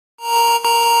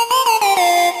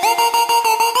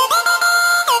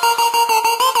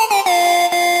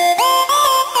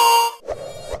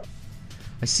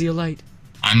see a light.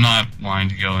 I'm not wanting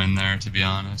to go in there, to be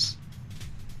honest.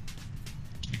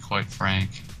 To be quite frank.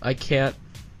 I can't.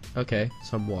 Okay,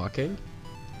 so I'm walking.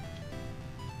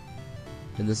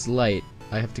 And this light,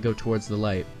 I have to go towards the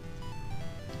light.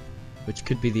 Which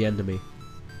could be the end of me.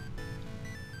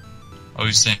 Oh,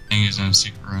 he's saying he's in a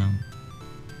secret room.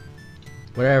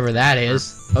 Wherever that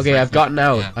is. Okay, I've gotten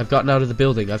out. Yeah. I've gotten out of the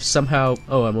building. I've somehow...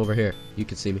 Oh, I'm over here. You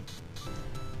can see me.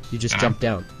 You just jumped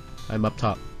down. I'm up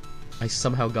top. I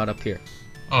somehow got up here.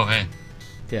 Oh, hey.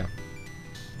 Yeah.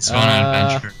 Let's go on an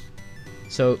adventure.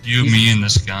 So You, me, and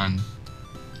this gun.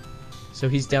 So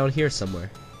he's down here somewhere.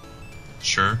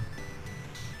 Sure.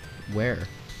 Where?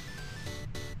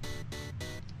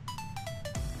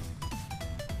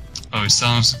 Oh, he's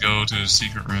telling us to go to a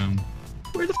secret room.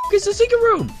 Where the f*** is the secret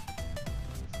room?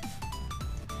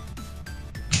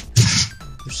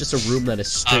 There's just a room that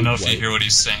is straight I don't know white. if you hear what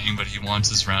he's saying, but he wants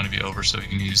this round to be over so he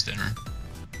can use dinner.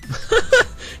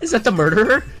 Is that the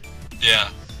murderer? Yeah.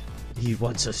 He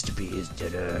wants us to be his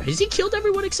dinner. Has he killed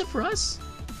everyone except for us?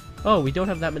 Oh, we don't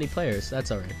have that many players.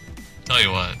 That's alright. Tell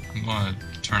you what, I'm going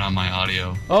to turn on my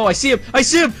audio. Oh, I see him! I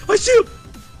see him! I see him!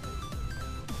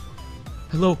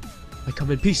 Hello. I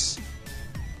come in peace.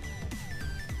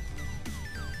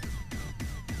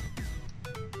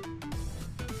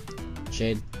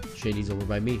 Shane. He's over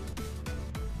by me.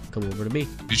 Come over to me.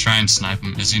 You try and snipe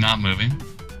him. Is he not moving?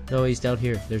 No, he's down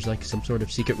here. There's like some sort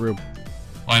of secret room.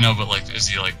 Well, I know, but like, is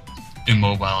he like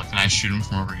immobile? Can I shoot him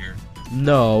from over here?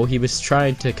 No, he was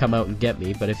trying to come out and get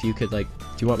me, but if you could like...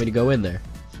 Do you want me to go in there?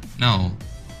 No.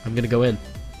 I'm gonna go in.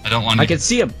 I don't want to... I can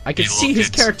see him! I can Hey, see little his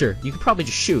kids. character! You could probably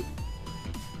just shoot.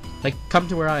 Like, come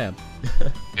to where I am.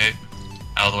 Okay.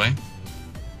 Out of the way.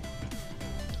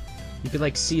 You could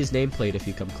like see his nameplate if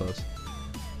you come close.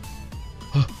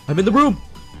 I'm in the room!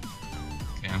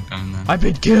 Okay, I'm coming then. I've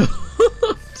been killed!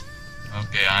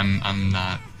 Okay, I'm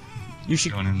not You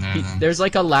should... going in there then. There's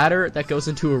like a ladder that goes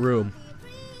into a room.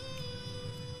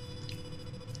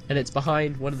 And it's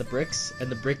behind one of the bricks,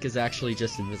 and the brick is actually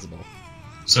just invisible.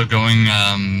 So going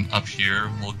up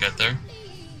here, we'll get there?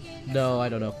 No, I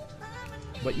don't know.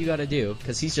 What you gotta do,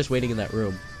 because he's just waiting in that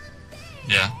room.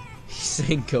 Yeah. He's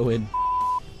saying go in.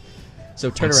 So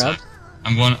turn One around. sec.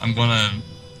 I'm gonna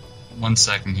 1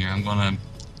 second here. I'm gonna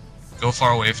go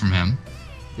far away from him.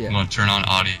 Yeah. I'm gonna turn on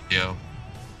audio.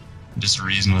 And just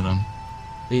reason with him.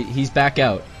 He's back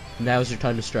out. Now's your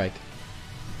time to strike.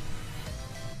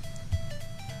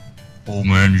 Oh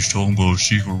man, he's talking about a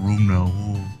secret room now.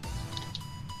 Oh.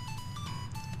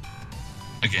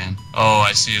 Again. Oh,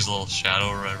 I see his little shadow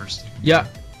or whatever. Yeah.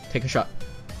 Take a shot.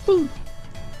 Boom.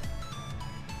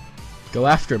 Go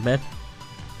after him, man.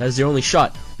 That is your only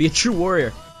shot. Be a true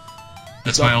warrior.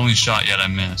 That's my only shot yet. I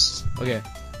missed. Okay.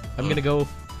 I'm gonna go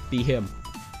be him.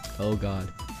 Oh god.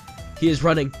 He is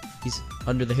running. He's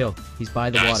under the hill. He's by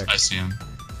the water. I see him.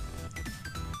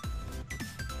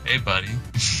 Hey, buddy.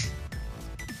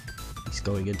 He's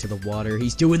going into the water.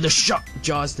 He's doing the shot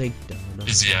Jaws thing.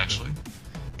 Is he actually?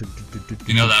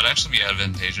 You know, that'd actually be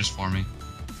advantageous for me.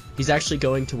 He's actually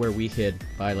going to where we hid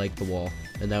by like the wall,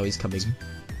 and now he's coming.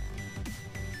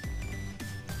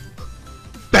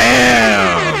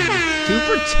 Bam! 2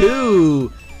 for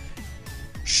 2.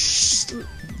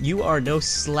 You are no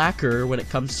slacker when it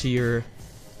comes to your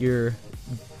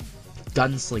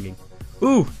gunslinging.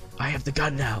 Ooh, I have the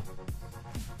gun now.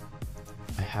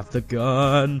 I have the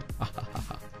gun.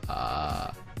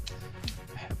 I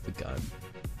have the gun.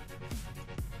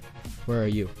 Where are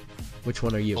you? Which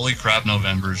one are you? Holy crap,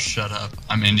 November, shut up.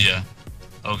 I'm India.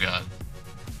 Oh god.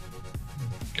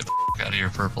 Get the f out of here,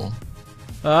 purple.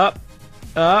 Up.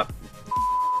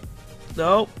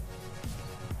 No.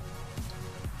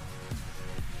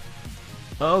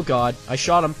 Oh god, I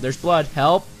shot him. There's blood.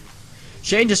 Help.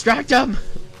 Shane, distract him.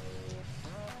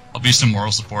 I'll be some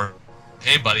moral support.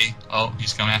 Hey, buddy. Oh,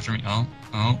 he's coming after me. Oh,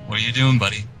 what are you doing,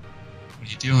 buddy? What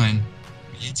are you doing?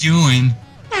 What are you doing?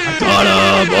 I got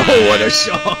him! Oh, what a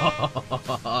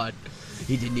shot!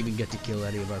 He didn't even get to kill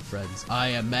any of our friends. I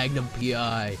am Magnum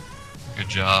PI. Good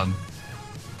job.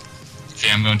 Okay,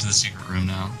 I'm going to the secret room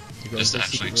now. Just to the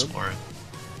actually secret explore it.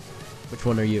 Which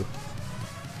one are you?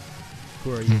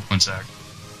 Who are you? 1 sec.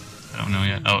 I don't know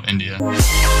yet. Oh, India.